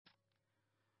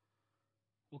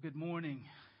Well, good morning,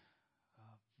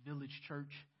 Village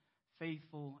Church,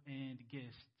 faithful and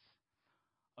guests.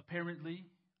 Apparently,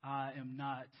 I am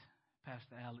not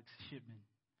Pastor Alex Shipman.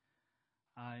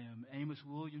 I am Amos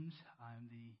Williams. I am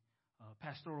the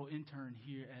pastoral intern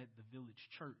here at the Village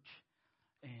Church,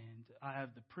 and I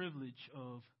have the privilege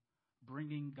of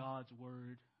bringing God's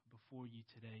Word before you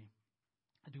today.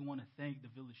 I do want to thank the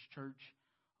Village Church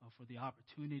for the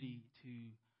opportunity to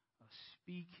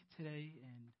speak today,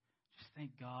 and just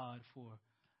thank God for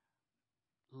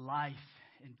life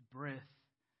and breath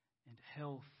and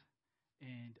health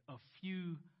and a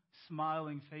few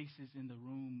smiling faces in the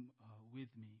room with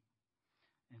me.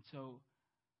 And so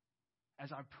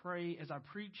as I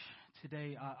preach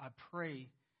today, I pray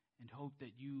and hope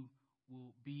that you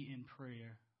will be in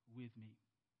prayer with me.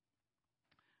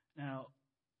 Now,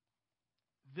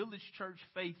 Village Church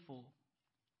faithful,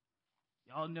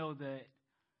 y'all know that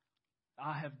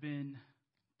I have been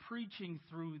preaching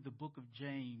through the book of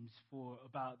James for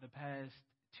about the past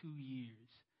 2 years.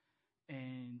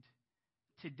 And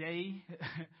today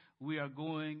we are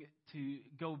going to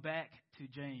go back to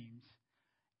James,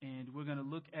 and we're going to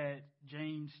look at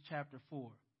James chapter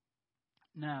 4.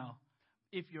 Now,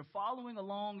 if you're following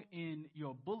along in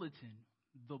your bulletin,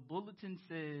 the bulletin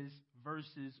says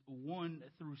verses 1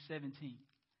 through 17.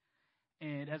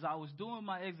 And as I was doing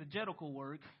my exegetical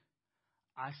work,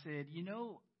 I said,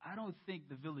 I don't think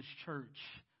the Village Church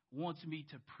wants me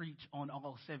to preach on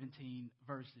all 17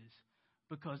 verses,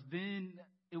 because then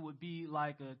it would be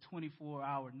like a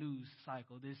 24-hour news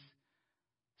cycle. This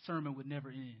sermon would never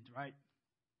end, right?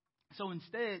 So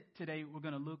instead, today we're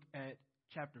going to look at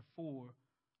chapter 4,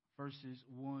 verses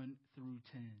 1 through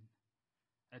 10.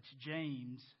 That's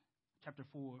James chapter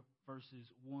 4, verses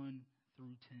 1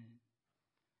 through 10.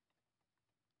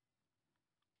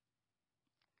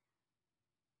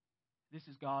 This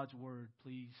is God's word.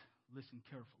 Please listen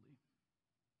carefully.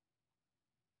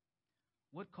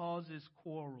 What causes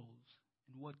quarrels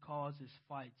and what causes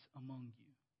fights among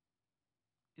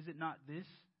you? Is it not this,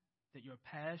 that your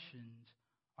passions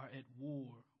are at war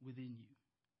within you?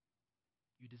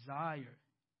 You desire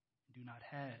and do not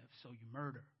have, so you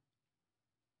murder.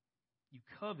 You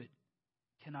covet,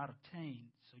 cannot obtain,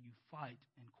 so you fight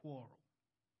and quarrel.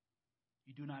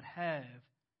 You do not have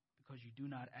because you do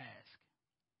not ask.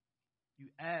 You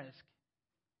ask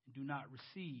and do not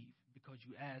receive because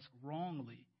you ask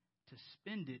wrongly to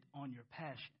spend it on your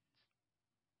passions.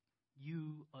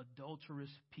 You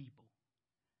adulterous people.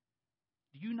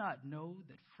 Do you not know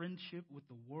that friendship with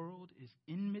the world is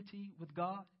enmity with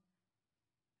God?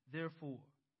 Therefore,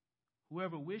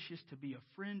 whoever wishes to be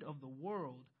a friend of the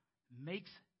world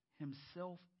makes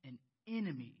himself an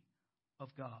enemy of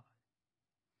God.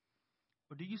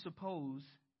 Or do you suppose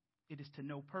it is to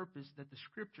no purpose that the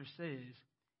Scripture says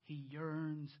he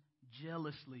yearns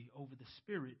jealously over the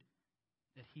Spirit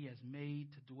that he has made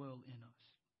to dwell in us?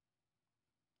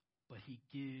 But he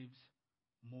gives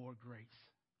more grace.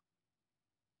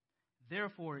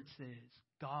 Therefore it says,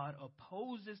 God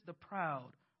opposes the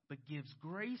proud, but gives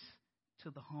grace to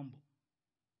the humble.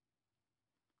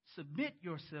 Submit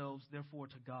yourselves, therefore,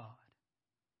 to God.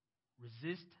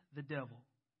 Resist the devil,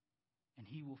 and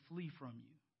he will flee from you.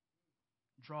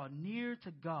 Draw near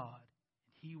to God,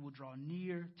 and he will draw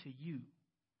near to you.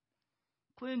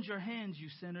 Cleanse your hands, you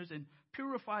sinners, and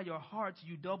purify your hearts,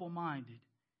 you double-minded.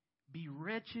 Be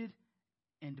wretched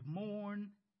and mourn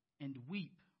and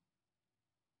weep.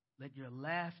 Let your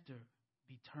laughter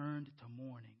be turned to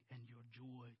mourning and your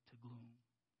joy to gloom.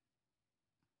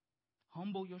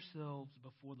 Humble yourselves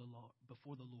before the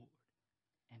Lord,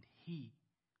 and he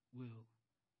will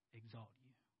exalt you.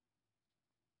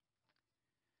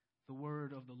 The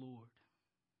word of the Lord.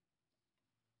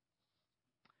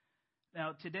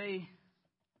 Now, today,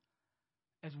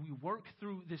 as we work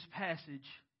through this passage,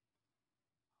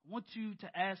 I want you to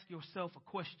ask yourself a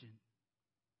question.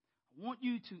 I want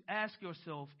you to ask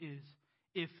yourself is,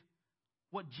 if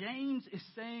what James is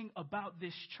saying about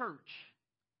this church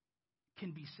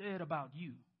can be said about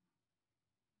you.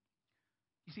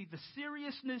 You see, the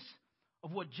seriousness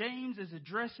of what James is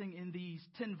addressing in these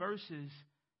 10 verses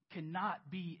cannot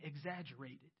be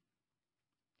exaggerated.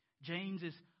 James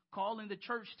is calling the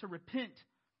church to repent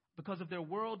because of their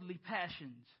worldly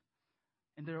passions.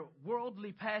 And their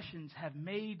worldly passions have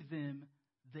made them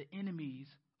the enemies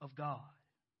of God.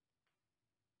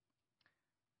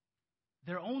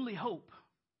 Their only hope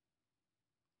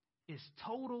is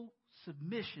total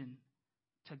submission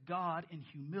to God in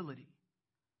humility,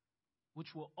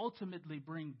 which will ultimately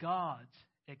bring God's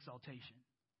exaltation.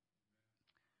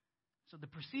 So the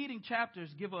preceding chapters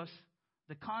give us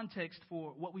the context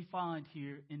for what we find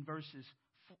here in verses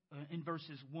in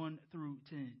verses 1 through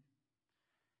 10.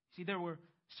 See, there were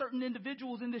certain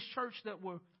individuals in this church that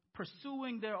were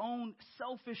pursuing their own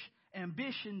selfish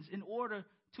ambitions in order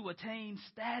to attain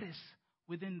status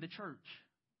within the church.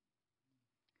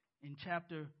 In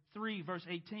chapter 3, verse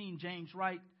 18, James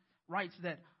writes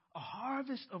that a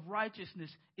harvest of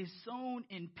righteousness is sown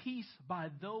in peace by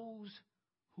those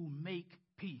who make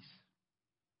peace.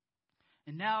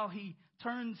 And now he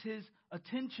turns his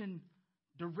attention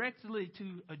directly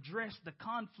to address the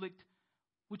conflict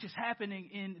which is happening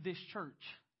in this church.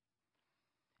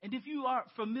 And if you are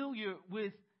familiar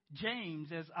with James,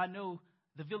 as I know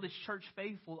the Village Church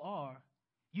faithful are,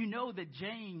 you know that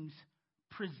James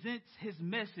presents his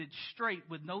message straight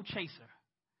with no chaser.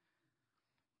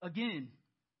 Again,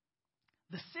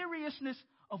 the seriousness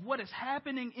of what is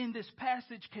happening in this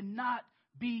passage cannot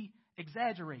be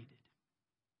exaggerated.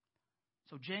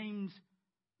 So James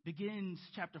begins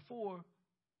chapter 4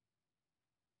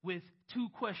 with two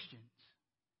questions.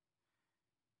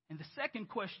 And the second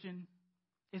question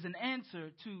is an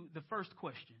answer to the first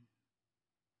question.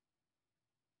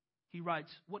 He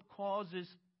writes, what causes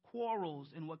quarrels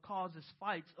and what causes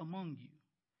fights among you?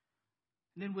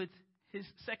 And then with his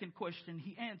second question,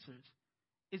 he answers,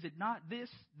 is it not this,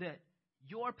 that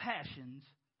your passions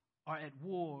are at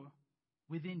war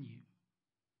within you?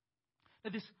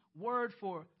 Now, this word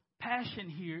for passion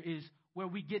here is where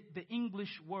we get the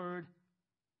English word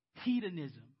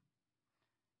hedonism.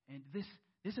 And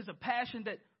this is a passion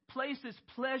that places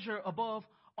pleasure above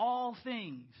all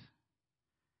things.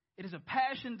 It is a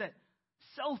passion that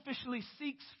selfishly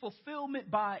seeks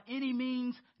fulfillment by any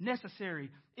means necessary.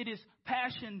 It is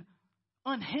passion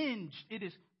unhinged. It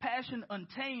is passion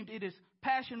untamed. It is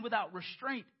passion without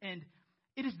restraint. And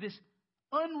it is this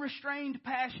unrestrained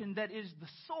passion that is the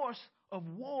source of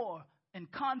war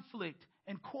and conflict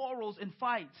and quarrels and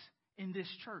fights in this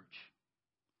church.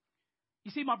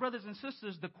 You see, my brothers and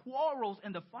sisters, the quarrels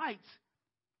and the fights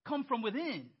come from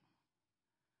within.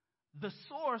 The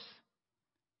source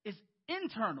is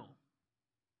internal,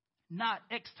 not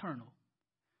external.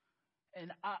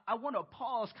 And I want to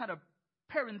pause kind of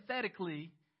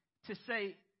parenthetically to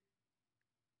say,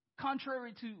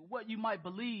 contrary to what you might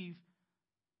believe,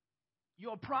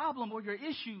 your problem or your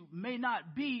issue may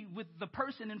not be with the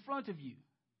person in front of you.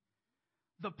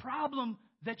 The problem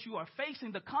that you are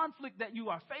facing, the conflict that you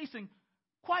are facing,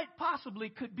 quite possibly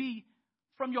could be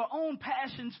from your own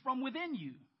passions from within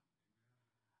you.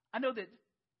 I know that,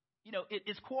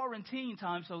 it's quarantine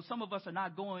time, so some of us are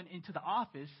not going into the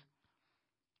office,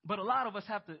 but a lot of us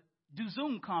have to do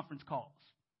Zoom conference calls.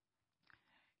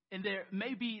 And there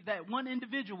may be that one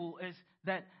individual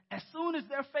that as soon as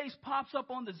their face pops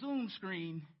up on the Zoom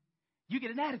screen, you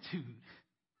get an attitude.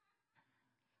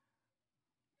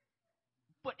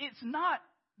 But it's not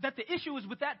that the issue is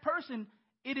with that person.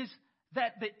 It is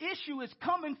that the issue is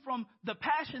coming from the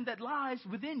passion that lies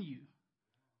within you.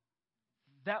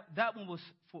 That one was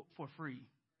for free.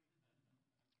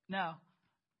 Now,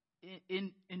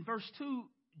 in verse 2,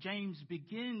 James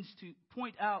begins to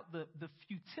point out the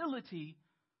futility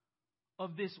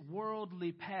of this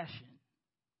worldly passion.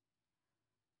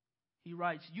 He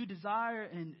writes, you desire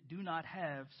and do not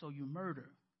have, so you murder.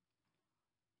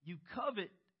 You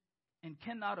covet and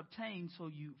cannot obtain,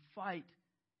 so you fight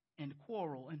and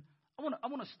quarrel. And I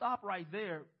want to stop right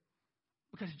there,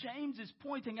 because James is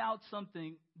pointing out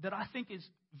something that I think is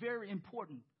very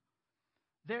important.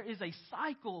 There is a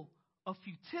cycle of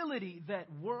futility that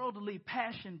worldly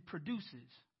passion produces.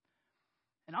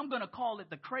 And I'm going to call it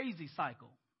the crazy cycle.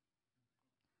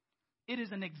 It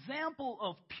is an example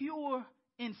of pure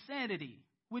insanity,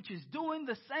 which is doing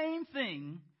the same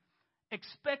thing,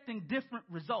 expecting different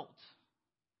results.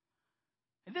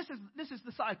 And this is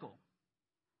the cycle.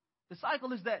 The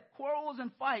cycle is that quarrels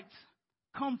and fights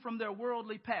come from their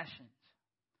worldly passions.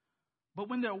 But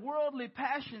when their worldly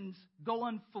passions go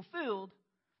unfulfilled,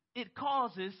 it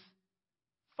causes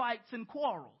fights and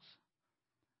quarrels.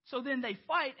 So then they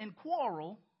fight and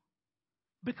quarrel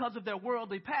because of their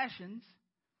worldly passions,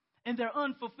 and their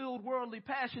unfulfilled worldly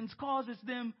passions causes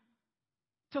them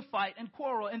to fight and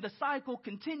quarrel. And the cycle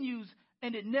continues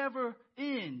and it never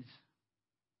ends.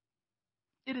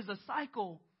 It is a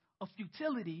cycle of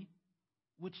futility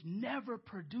which never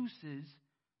produces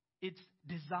its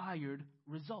desired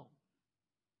result.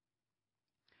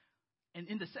 And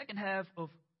in the second half of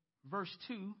verse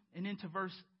 2 and into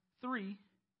verse 3,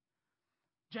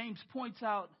 James points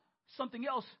out something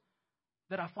else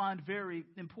that I find very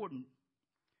important.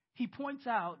 He points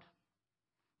out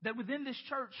that within this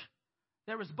church,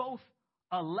 there is both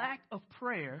a lack of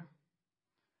prayer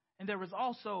and there is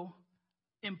also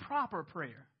improper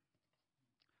prayer.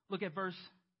 Look at verse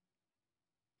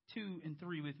 2 and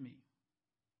 3 with me.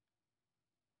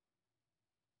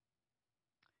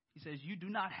 He says, you do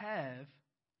not have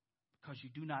because you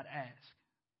do not ask.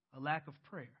 A lack of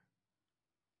prayer.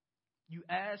 You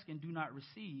ask and do not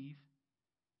receive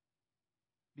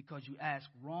because you ask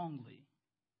wrongly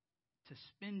to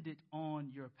spend it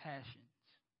on your passions.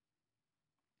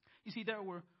 You see, there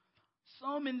were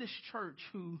some in this church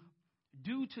who,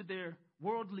 due to their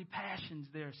worldly passions,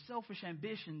 their selfish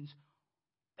ambitions,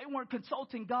 they weren't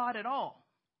consulting God at all.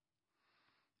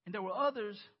 And there were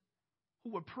others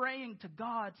who were praying to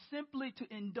God simply to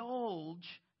indulge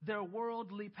their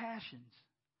worldly passions.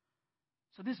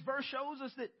 So this verse shows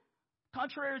us that,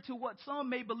 contrary to what some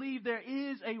may believe, there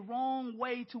is a wrong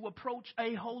way to approach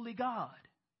a holy God.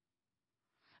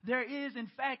 There is, in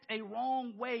fact, a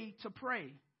wrong way to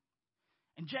pray.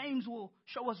 And James will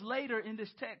show us later in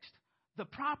this text the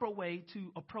proper way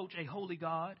to approach a holy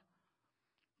God.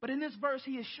 But in this verse,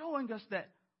 he is showing us that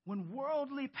when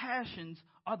worldly passions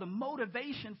are the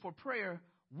motivation for prayer,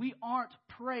 we aren't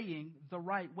praying the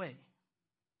right way.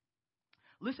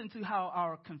 Listen to how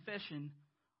our confession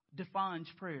defines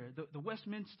prayer. The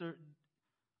Westminster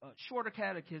Shorter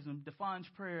Catechism defines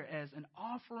prayer as an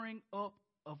offering up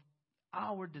of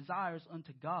our desires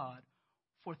unto God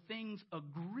for things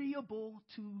agreeable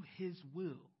to his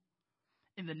will.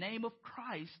 In the name of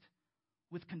Christ,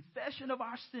 with confession of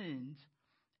our sins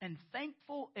and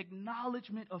thankful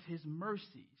acknowledgement of his mercies.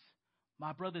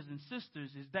 My brothers and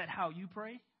sisters, is that how you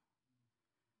pray?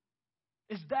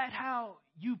 Is that how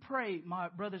you pray, my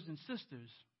brothers and sisters?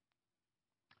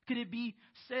 Could it be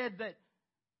said that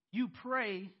you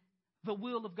pray the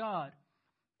will of God?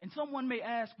 And someone may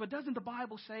ask, but doesn't the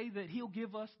Bible say that he'll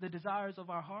give us the desires of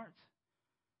our hearts?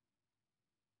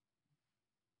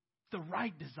 The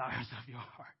right desires of your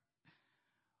heart.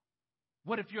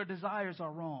 What if your desires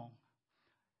are wrong?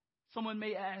 Someone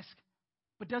may ask,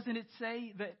 but doesn't it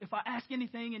say that if I ask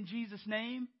anything in Jesus'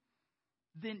 name,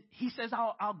 then he says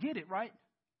I'll get it, right?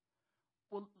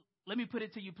 Well, let me put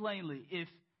it to you plainly. If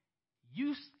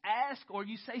you ask or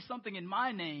you say something in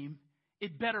my name,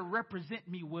 it better represent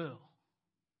me well.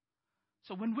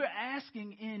 So when we're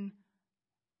asking in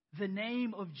the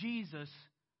name of Jesus,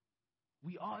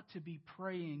 we ought to be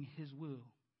praying his will.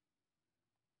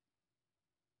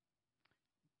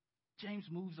 James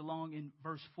moves along in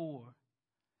verse 4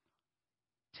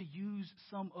 to use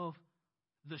some of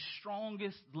the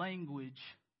strongest language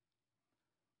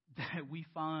that we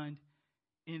find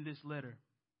in this letter.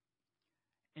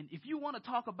 And if you want to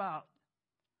talk about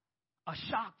a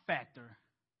shock factor,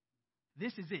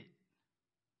 this is it.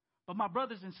 But my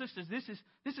brothers and sisters,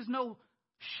 this is no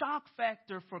shock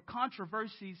factor for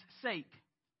controversy's sake.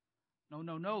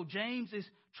 No. James is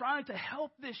trying to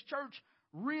help this church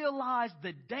realize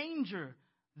the danger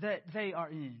that they are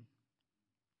in.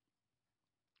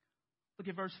 Look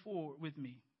at verse 4 with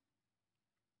me.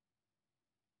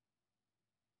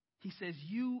 He says,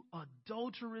 you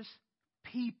adulterous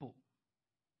people,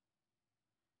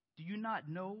 do you not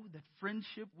know that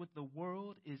friendship with the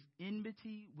world is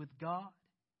enmity with God?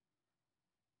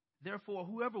 Therefore,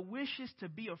 whoever wishes to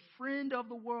be a friend of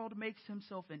the world makes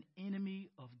himself an enemy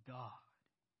of God.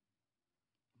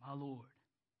 My Lord.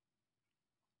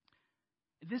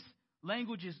 This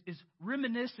language is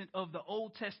reminiscent of the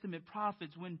Old Testament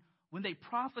prophets when they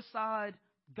prophesied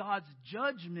God's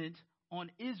judgment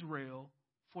on Israel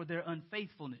for their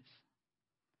unfaithfulness.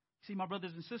 See, my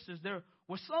brothers and sisters, there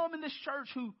were some in this church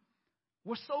who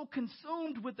were so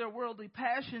consumed with their worldly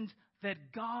passions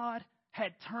that God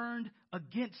had turned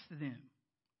against them.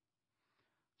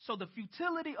 So the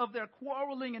futility of their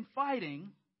quarreling and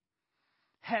fighting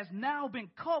has now been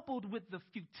coupled with the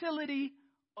futility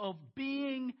of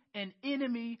being an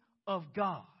enemy of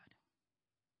God.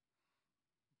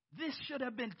 This should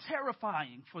have been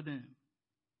terrifying for them.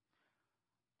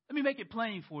 Let me make it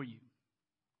plain for you.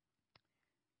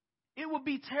 It would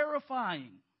be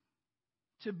terrifying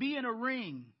to be in a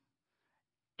ring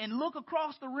and look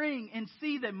across the ring and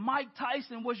see that Mike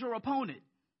Tyson was your opponent.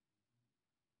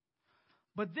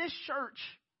 But this church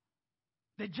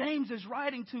that James is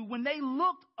writing to, when they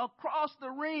looked across the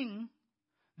ring,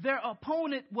 their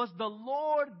opponent was the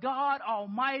Lord God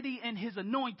Almighty and his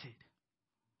anointed.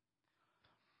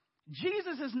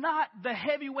 Jesus is not the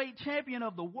heavyweight champion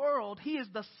of the world. He is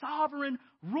the sovereign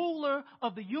ruler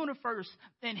of the universe,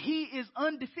 and he is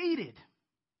undefeated.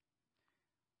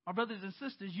 My brothers and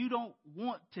sisters, you don't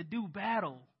want to do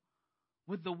battle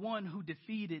with the one who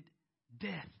defeated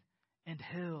death and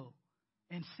hell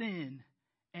and sin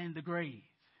and the grave.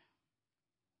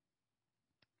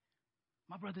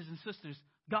 My brothers and sisters,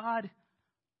 God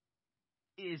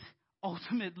is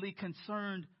ultimately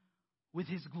concerned with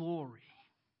his glory.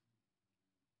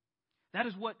 That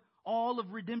is what all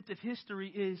of redemptive history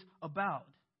is about.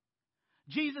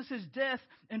 Jesus' death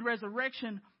and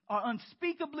resurrection are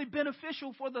unspeakably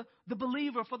beneficial for the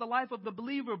believer, for the life of the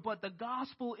believer, but the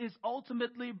gospel is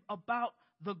ultimately about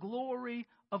the glory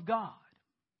of God.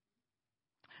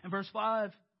 And verse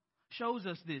 5 shows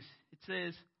us this. It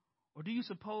says, "Or do you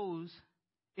suppose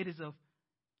it is of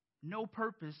no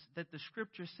purpose that the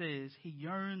scripture says he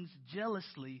yearns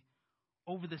jealously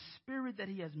over the spirit that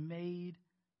he has made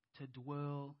to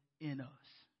dwell in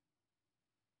us?"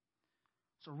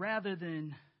 So rather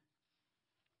than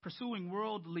pursuing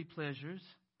worldly pleasures,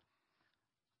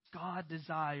 God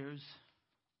desires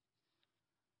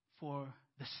for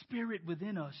the spirit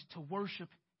within us to worship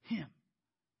him.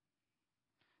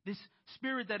 This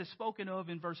spirit that is spoken of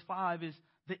in verse 5 is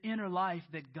the inner life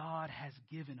that God has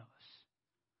given us.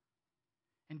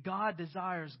 And God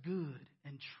desires good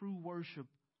and true worship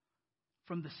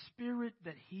from the spirit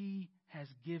that he has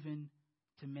given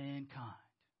to mankind.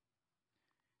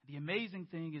 The amazing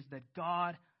thing is that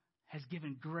God has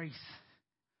given grace.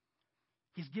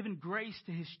 He's given grace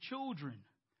to his children,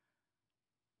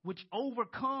 which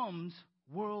overcomes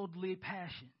worldly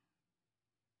passion.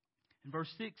 In verse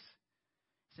 6,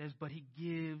 it says, "But he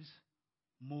gives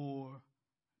more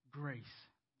grace."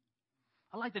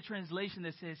 I like the translation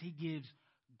that says he gives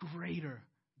greater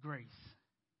grace.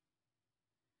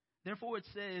 Therefore, it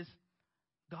says,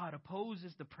 God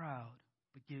opposes the proud,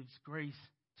 but gives grace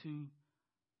to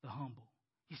the humble.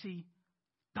 You see,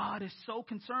 God is so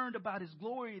concerned about his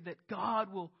glory that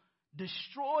God will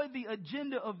destroy the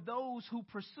agenda of those who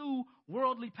pursue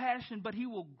worldly passion, but he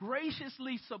will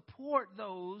graciously support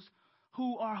those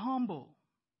who are humble.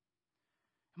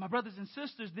 My brothers and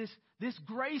sisters, this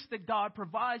grace that God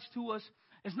provides to us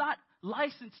is not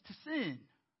licensed to sin.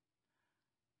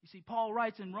 You see, Paul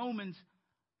writes in Romans,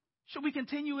 "Should we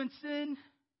continue in sin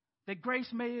that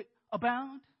grace may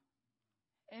abound?"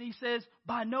 And he says,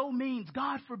 "By no means,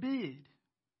 God forbid.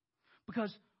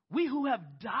 Because we who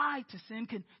have died to sin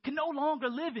can no longer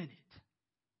live in it."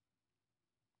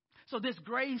 So this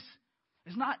grace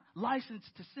is not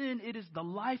licensed to sin. It is the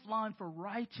lifeline for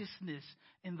righteousness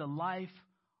in the life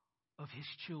of his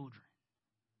children.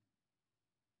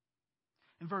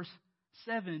 And verse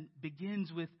 7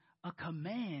 begins with a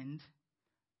command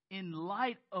in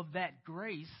light of that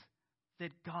grace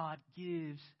that God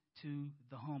gives to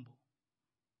the humble.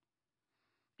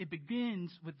 It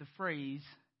begins with the phrase,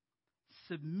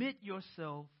 "Submit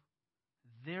yourself,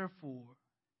 therefore,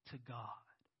 to God."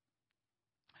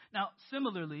 Now,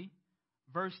 similarly,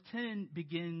 verse 10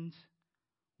 begins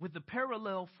with the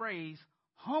parallel phrase,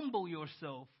 "Humble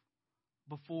yourself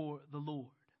before the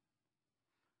Lord."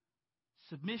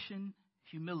 Submission,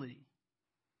 humility.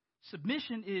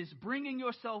 Submission is bringing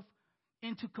yourself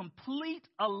into complete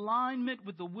alignment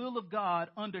with the will of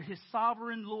God under his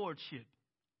sovereign lordship.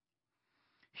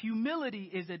 Humility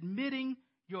is admitting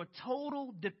your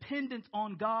total dependence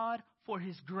on God for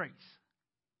his grace.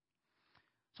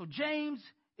 So James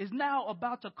is now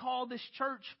about to call this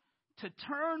church to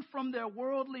turn from their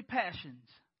worldly passions.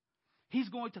 He's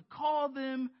going to call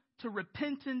them to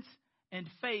repentance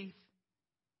and faith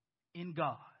in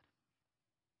God.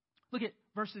 Look at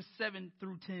verses 7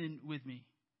 through 10 with me.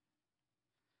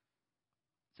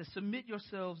 It says, "Submit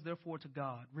yourselves, therefore, to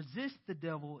God. Resist the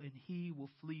devil, and he will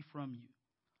flee from you.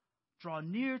 Draw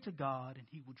near to God, and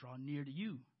he will draw near to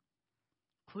you.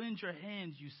 Cleanse your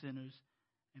hands, you sinners,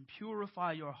 and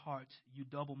purify your hearts, you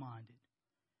double-minded.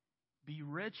 Be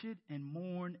wretched and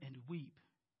mourn and weep.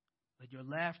 Let your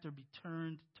laughter be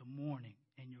turned to mourning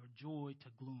and your joy to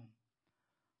gloom.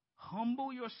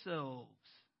 Humble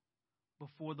yourselves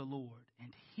before the Lord,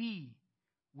 and he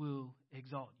will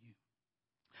exalt you."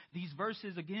 These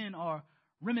verses, again, are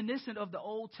reminiscent of the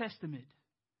Old Testament.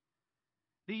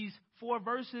 These 4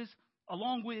 verses,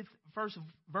 along with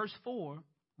verse 4,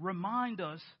 remind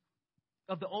us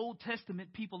of the Old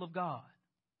Testament people of God.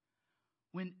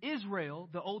 When Israel,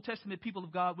 the Old Testament people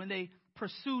of God, when they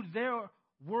pursued their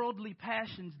worldly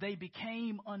passions, they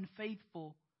became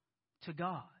unfaithful to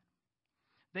God.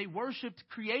 They worshiped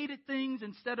created things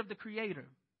instead of the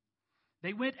Creator.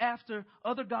 They went after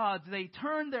other gods. They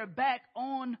turned their back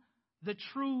on the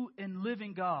true and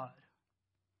living God.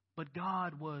 But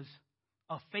God was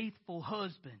a faithful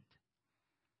husband.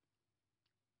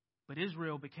 But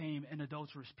Israel became an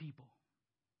adulterous people.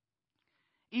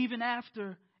 Even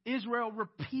after Israel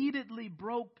repeatedly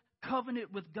broke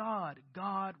covenant with God,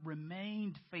 God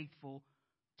remained faithful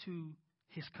to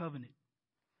his covenant.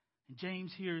 And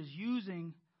James here is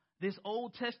using this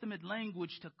Old Testament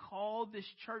language to call this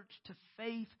church to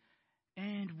faith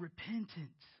and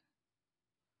repentance.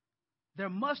 There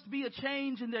must be a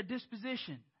change in their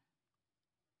disposition.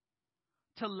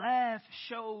 to laugh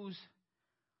shows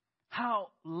how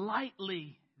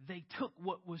lightly they took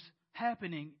what was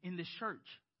happening in this church.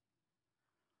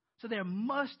 So there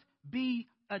must be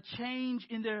a change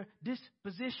in their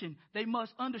disposition. They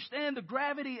must understand the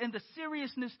gravity and the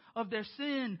seriousness of their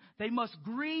sin. They must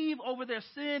grieve over their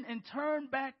sin and turn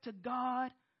back to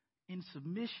God in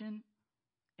submission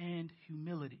and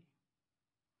humility.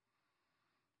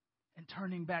 And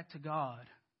turning back to God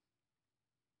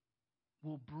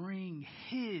will bring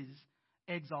His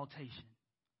exaltation,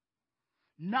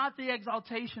 not the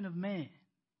exaltation of man.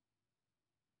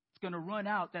 It's going to run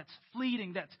out. That's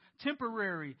fleeting. That's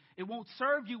temporary. It won't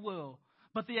serve you well.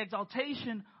 But the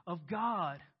exaltation of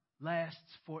God lasts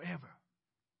forever.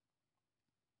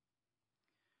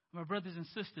 My brothers and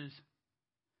sisters,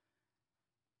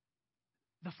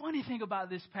 the funny thing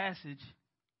about this passage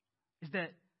is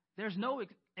that there's no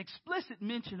explicit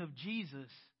mention of Jesus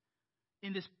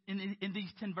in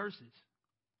these 10 verses.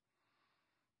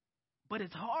 But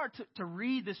it's hard to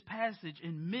read this passage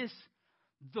and miss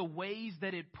the ways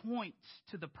that it points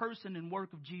to the person and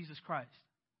work of Jesus Christ.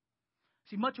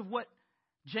 See, much of what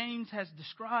James has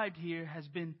described here has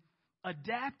been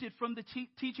adapted from the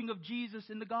teaching of Jesus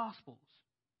in the Gospels.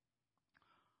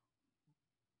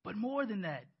 But more than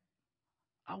that,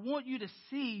 I want you to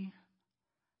see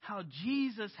how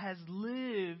Jesus has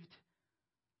lived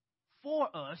for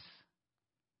us,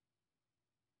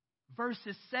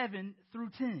 verses 7 through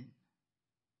 10.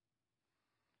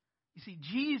 You see,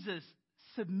 Jesus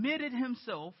submitted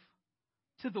himself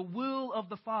to the will of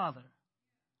the Father.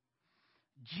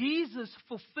 Jesus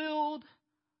fulfilled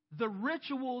the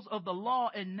rituals of the law,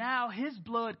 and now his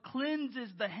blood cleanses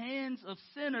the hands of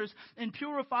sinners and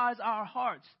purifies our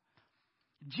hearts.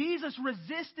 Jesus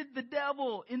resisted the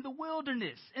devil in the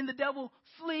wilderness, and the devil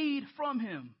fled from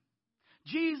him.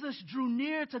 Jesus drew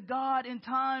near to God in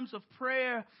times of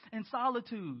prayer and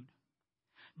solitude.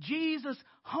 Jesus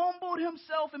humbled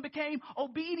himself and became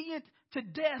obedient to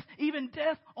death, even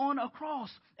death on a cross.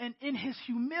 And in his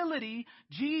humility,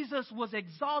 Jesus was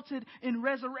exalted in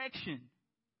resurrection.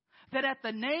 That at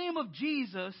the name of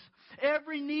Jesus,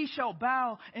 every knee shall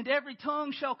bow and every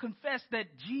tongue shall confess that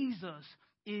Jesus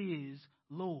is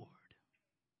Lord.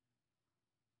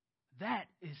 That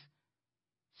is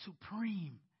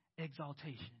supreme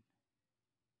exaltation.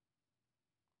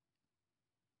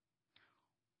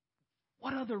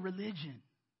 What other religion,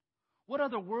 what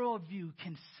other worldview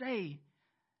can say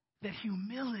that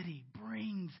humility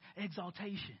brings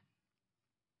exaltation?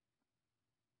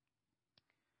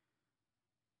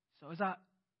 So as I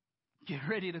get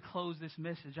ready to close this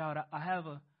message out, I have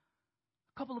a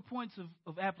couple of points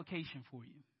of application for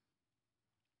you.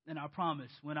 And I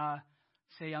promise, when I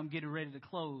say I'm getting ready to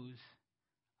close,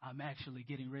 I'm actually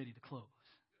getting ready to close.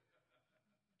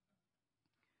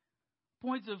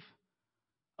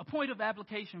 A point of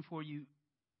application for you.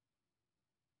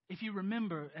 If you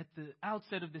remember at the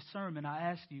outset of this sermon,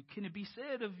 I asked you, can it be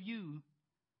said of you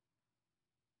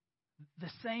the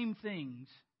same things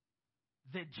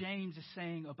that James is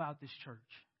saying about this church?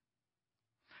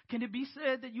 Can it be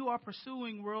said that you are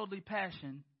pursuing worldly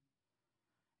passion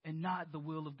and not the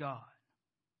will of God?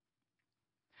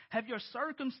 Have your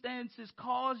circumstances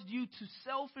caused you to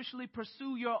selfishly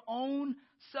pursue your own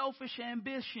selfish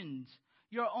ambitions,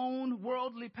 your own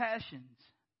worldly passions?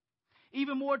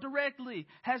 Even more directly,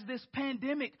 has this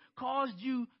pandemic caused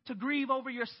you to grieve over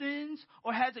your sins,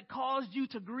 or has it caused you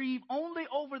to grieve only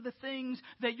over the things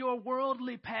that your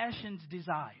worldly passions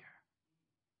desire?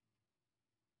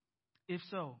 If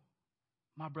so,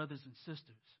 my brothers and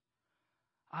sisters,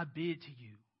 I bid to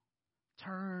you,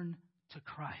 turn to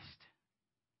Christ.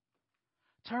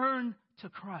 Turn to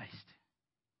Christ.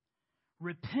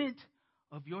 Repent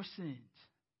of your sins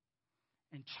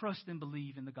and trust and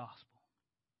believe in the gospel.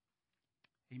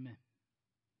 Amen.